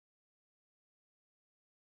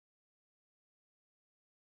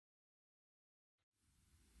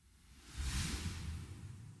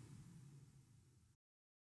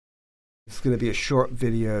going to be a short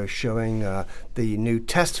video showing the new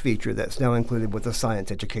test feature that's now included with the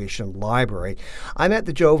Science Education Library. I'm at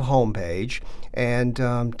the JoVE homepage, and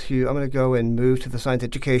I'm going to go and move to the Science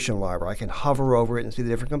Education Library. I can hover over it and see the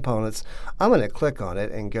different components. I'm going to click on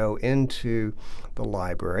it and go into the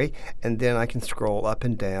library, and then I can scroll up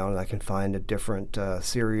and down, and I can find a different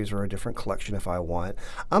series or a different collection if I want.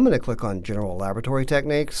 I'm going to click on General Laboratory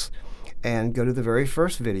Techniques and go to the very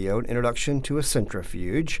first video, an introduction to a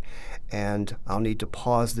centrifuge, and I'll need to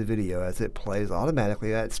pause the video as it plays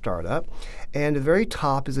automatically at startup. And at the very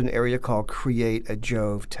top is an area called Create a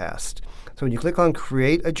JoVE Test. So when you click on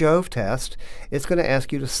Create a JoVE Test, it's going to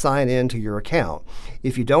ask you to sign in to your account.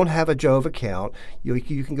 If you don't have a JoVE account,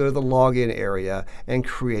 you can go to the login area and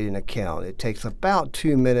create an account. It takes about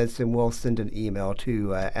 2 minutes, and we'll send an email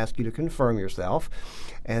to ask you to confirm yourself,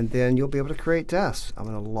 and then you'll be able to create tests. I'm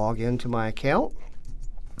going to log into my account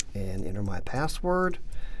and enter my password,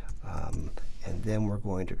 and then we're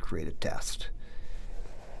going to create a test.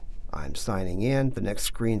 I'm signing in. The next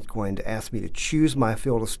screen is going to ask me to choose my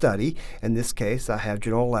field of study. In this case, I have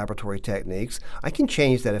General Laboratory Techniques. I can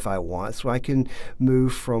change that if I want, so I can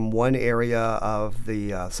move from one area of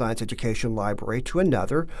the Science Education Library to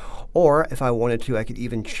another, or if I wanted to, I could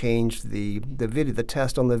even change the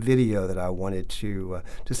test on the video that I wanted to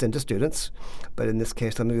send to students. But in this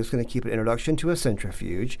case, I'm just going to keep an introduction to a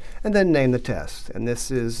centrifuge, and then name the test. And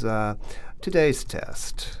this is today's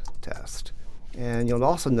test. And you'll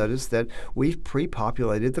also notice that we've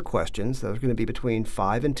pre-populated the questions. There's going to be between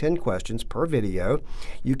 5 and 10 questions per video.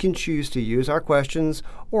 You can choose to use our questions,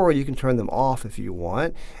 or you can turn them off if you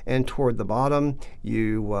want. And toward the bottom,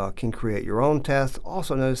 you can create your own test.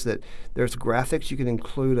 Also notice that there's graphics. You can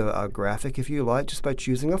include a graphic if you like, just by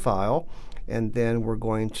choosing a file. And then we're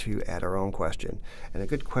going to add our own question. And a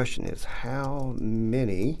good question is, how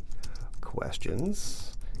many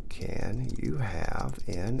questions can you have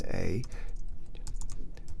in a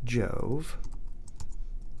JoVE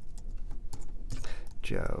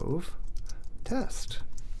test?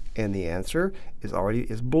 And the answer is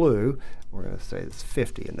blue. We're going to say it's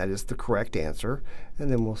 50, and that is the correct answer.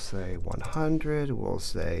 And then we'll say 100, we'll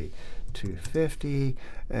say 250,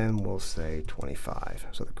 and we'll say 25.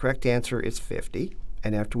 So the correct answer is 50.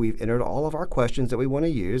 And after we've entered all of our questions that we want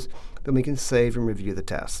to use, then we can save and review the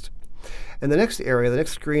test. And the next area, the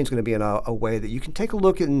next screen is going to be in a way that you can take a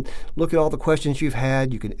look at all the questions you've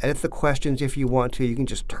had. You can edit the questions if you want to. You can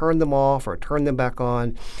just turn them off or turn them back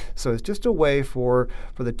on. So it's just a way for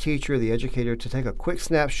the teacher, the educator, to take a quick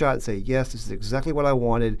snapshot and say, yes, this is exactly what I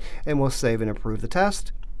wanted, and we'll save and approve the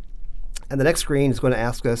test. And the next screen is going to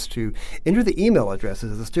ask us to enter the email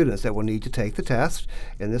addresses of the students that will need to take the test.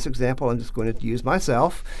 In this example, I'm just going to use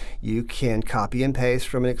myself. You can copy and paste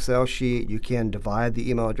from an Excel sheet. You can divide the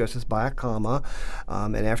email addresses by a comma.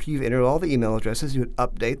 And after you've entered all the email addresses, you would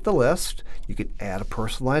update the list. You can add a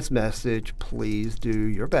personalized message, please do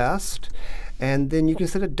your best. And then you can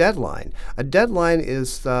set a deadline. A deadline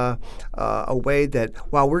is a way that,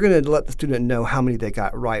 while we're going to let the student know how many they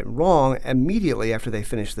got right and wrong, immediately after they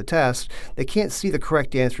finish the test, they can't see the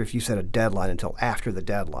correct answer if you set a deadline until after the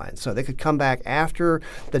deadline. So they could come back after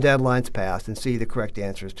the deadline's passed and see the correct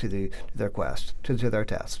answers to their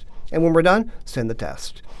test. And when we're done, send the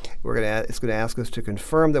test. It's going to ask us to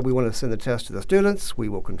confirm that we want to send the test to the students. We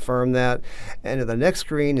will confirm that. And in the next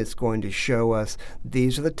screen, it's going to show us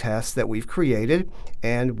these are the tests that we've created.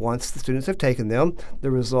 And once the students have taken them,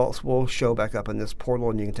 the results will show back up in this portal,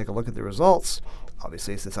 and you can take a look at the results.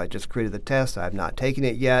 Obviously, since I just created the test, I have not taken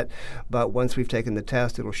it yet. But once we've taken the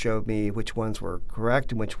test, it'll show me which ones were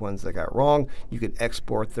correct and which ones I got wrong. You can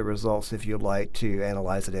export the results if you'd like to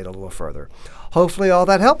analyze the data a little further. Hopefully all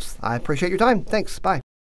that helps. I appreciate your time. Thanks. Bye.